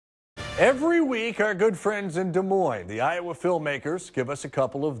Every week, our good friends in Des Moines, the Iowa Filmmakers, give us a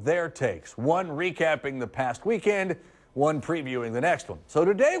couple of their takes. One recapping the past weekend, one previewing the next one. So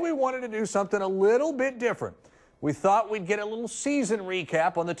today we wanted to do something a little bit different. We thought we'd get a little season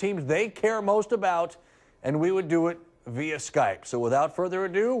recap on the teams they care most about, and we would do it via Skype. So without further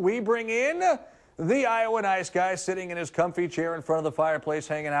ado, we bring in the Iowa nice guy sitting in his comfy chair in front of the fireplace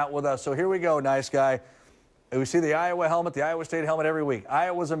hanging out with us. So here we go, nice guy. We see the Iowa helmet, the Iowa State helmet every week.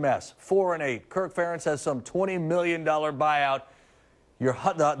 Iowa's a mess, 4-8. Kirk Ferentz has some $20 million buyout.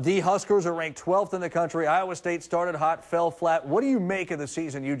 The Huskers are ranked 12th in the country. Iowa State started hot, fell flat. What do you make of the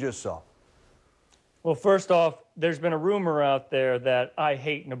season you just saw? Well, first off, there's been a rumor out there that I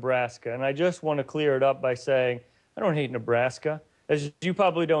hate Nebraska, and I just want to clear it up by saying I don't hate Nebraska. As you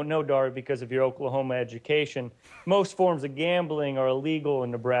probably don't know, Dari, because of your Oklahoma education, most forms of gambling are illegal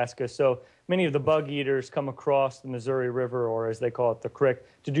in Nebraska, so many of the bug eaters come across the Missouri River, or as they call it, the creek,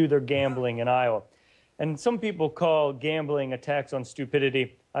 to do their gambling in Iowa. And some people call gambling a tax on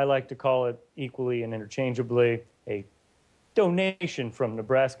stupidity. I like to call it equally and interchangeably a donation from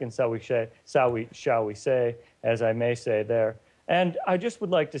Nebraskans, shall we say, as I may say there. And I just would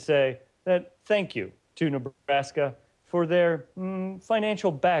like to say that thank you to Nebraska for their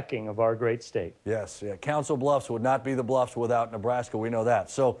financial backing of our great state. Yes, yeah. Council Bluffs would not be the Bluffs without Nebraska. We know that.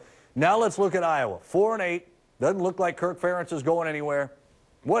 So now let's look at Iowa. 4-8. Doesn't look like Kirk Ferentz is going anywhere.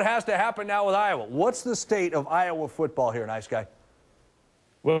 What has to happen now with Iowa? What's the state of Iowa football here, nice guy?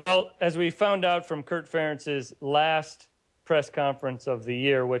 Well, as we found out from Kirk Ferentz's last press conference of the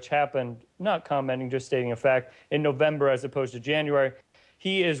year, which happened, not commenting, just stating a fact, in November as opposed to January,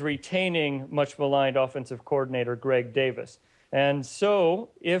 he is retaining much maligned offensive coordinator Greg Davis. And so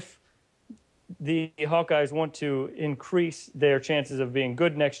if the Hawkeyes want to increase their chances of being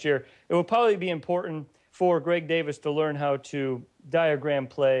good next year, it will probably be important for Greg Davis to learn how to diagram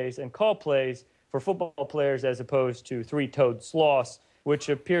plays and call plays for football players as opposed to three-toed sloths, which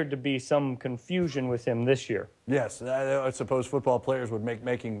appeared to be some confusion with him this year. Yes, I suppose football players would make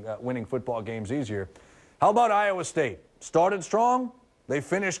winning football games easier. How about Iowa State? Started strong, they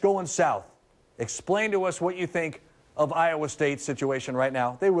finished going south. Explain to us what you think of Iowa State's situation right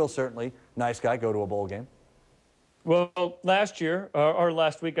now. They will certainly, nice guy, go to a bowl game. Well, last year, or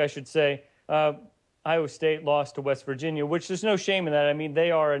last week I should say, Iowa State lost to West Virginia, which there's no shame in that. I mean,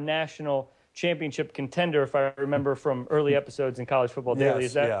 they are a national championship contender, if I remember from early episodes in College Football Daily.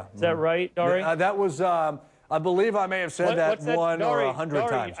 Yes, is that right, Dari? That was, I believe I may have said that one Dari, or 100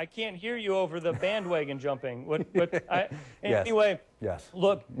 times. I can't hear you over the bandwagon jumping. Anyway, yes.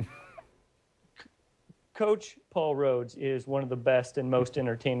 Look, Coach Paul Rhodes is one of the best and most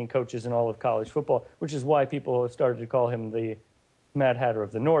entertaining coaches in all of college football, which is why people have started to call him the Mad Hatter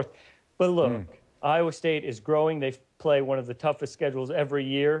of the North. But look, Iowa State is growing. They play one of the toughest schedules every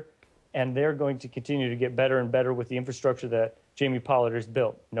year, and they're going to continue to get better and better with the infrastructure that Jamie Pollard has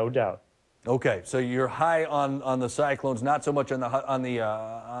built, no doubt. Okay, so you're high on the Cyclones, not so much on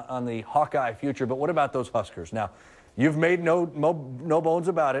the Hawkeye future, but what about those Huskers? Now, you've made no bones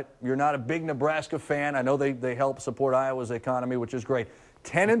about it. You're not a big Nebraska fan. I know they help support Iowa's economy, which is great.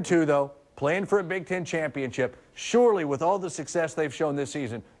 10-2 though, playing for a Big Ten championship. Surely, with all the success they've shown this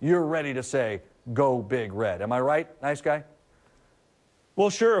season, you're ready to say, "Go Big Red." Am I right, nice guy? Well,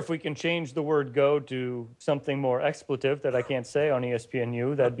 sure, if we can change the word "go" to something more expletive that I can't say on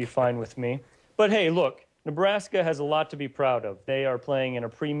ESPNU, that'd be fine with me. But hey, look, Nebraska has a lot to be proud of. They are playing in a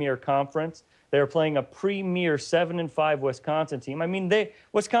premier conference. They're playing a premier 7-5 Wisconsin team. I mean,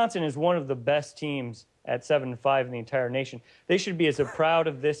 Wisconsin is one of the best teams at 7-5 in the entire nation. They should be as proud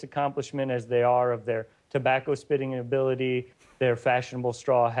of this accomplishment as they are of their tobacco spitting ability, their fashionable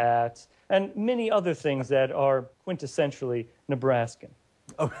straw hats, and many other things that are quintessentially Nebraskan.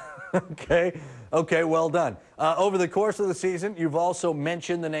 Okay, well done. Over the course of the season, you've also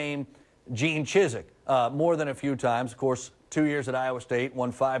mentioned the name Gene Chizik more than a few times. Of course, 2 years at Iowa State,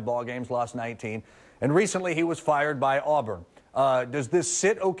 won 5 ball games, lost 19. And recently he was fired by Auburn. Does this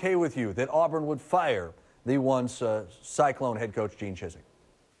sit okay with you that Auburn would fire the once Cyclone head coach Gene Chizik?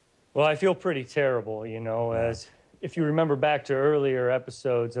 Well, I feel pretty terrible, you know, as if you remember back to earlier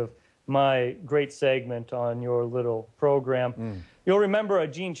episodes of my great segment on your little program. You'll remember a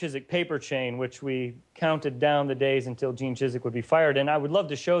Gene Chizik paper chain, which we counted down the days until Gene Chizik would be fired. And I would love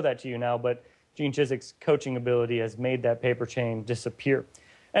to show that to you now, but Gene Chizik's coaching ability has made that paper chain disappear.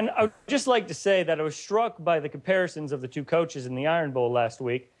 And I would just like to say that I was struck by the comparisons of the two coaches in the Iron Bowl last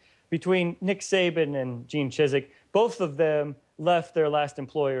week between Nick Saban and Gene Chizik. Both of them left their last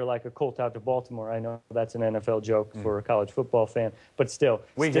employer like a colt out to Baltimore. I know that's an NFL joke for a college football fan, but still,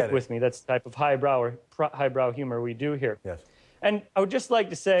 stick with me. That's the type of highbrow humor we do here. Yes. And I would just like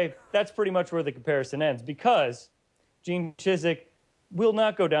to say that's pretty much where the comparison ends, because Gene Chizik will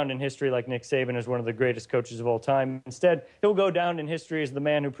not go down in history like Nick Saban as one of the greatest coaches of all time. Instead, he'll go down in history as the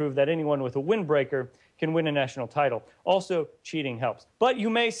man who proved that anyone with a windbreaker can win a national title. Also, cheating helps. But you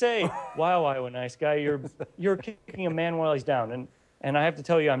may say, wow, Iowa nice guy, you're kicking a man while he's down. And I have to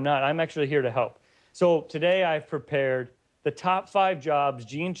tell you, I'm not. I'm actually here to help. So today I've prepared the top 5 jobs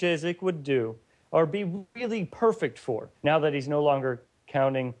Gene Chizik would do or be really perfect for now that he's no longer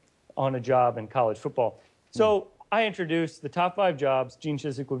counting on a job in college football. So I introduced the top 5 jobs Gene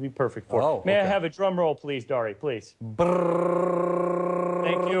Chizik would be perfect for. Oh, May I have a drum roll, please, Dari, please? Brrr.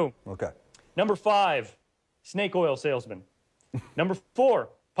 Thank you. Okay. Number 5, snake oil salesman. Number 4,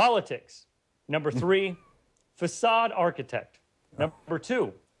 politics. Number 3, facade architect. Number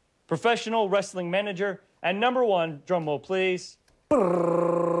 2, professional wrestling manager. And number 1, drum roll, please.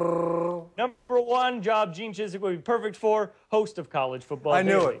 Brrr. Number 1 job Gene Chizik would be perfect for, host of College Football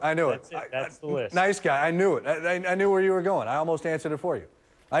Daily. I knew it. That's the list. Nice guy. I knew it. I knew where you were going. I almost answered it for you.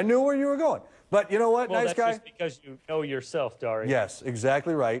 I knew where you were going. But you know what, well, nice guy? That's just because you know yourself, Dari. Yes,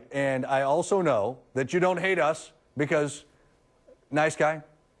 exactly right. And I also know that you don't hate us because, nice guy,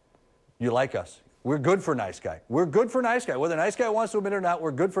 you like us. We're good for nice guy. We're good for nice guy. Whether nice guy wants to admit it or not,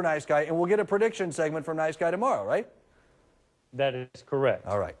 we're good for nice guy. And we'll get a prediction segment from nice guy tomorrow, right? That is correct.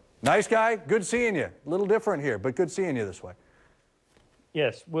 All right. Nice guy, good seeing you. A little different here, but good seeing you this way.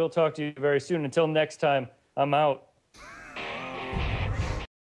 Yes, we'll talk to you very soon. Until next time, I'm out.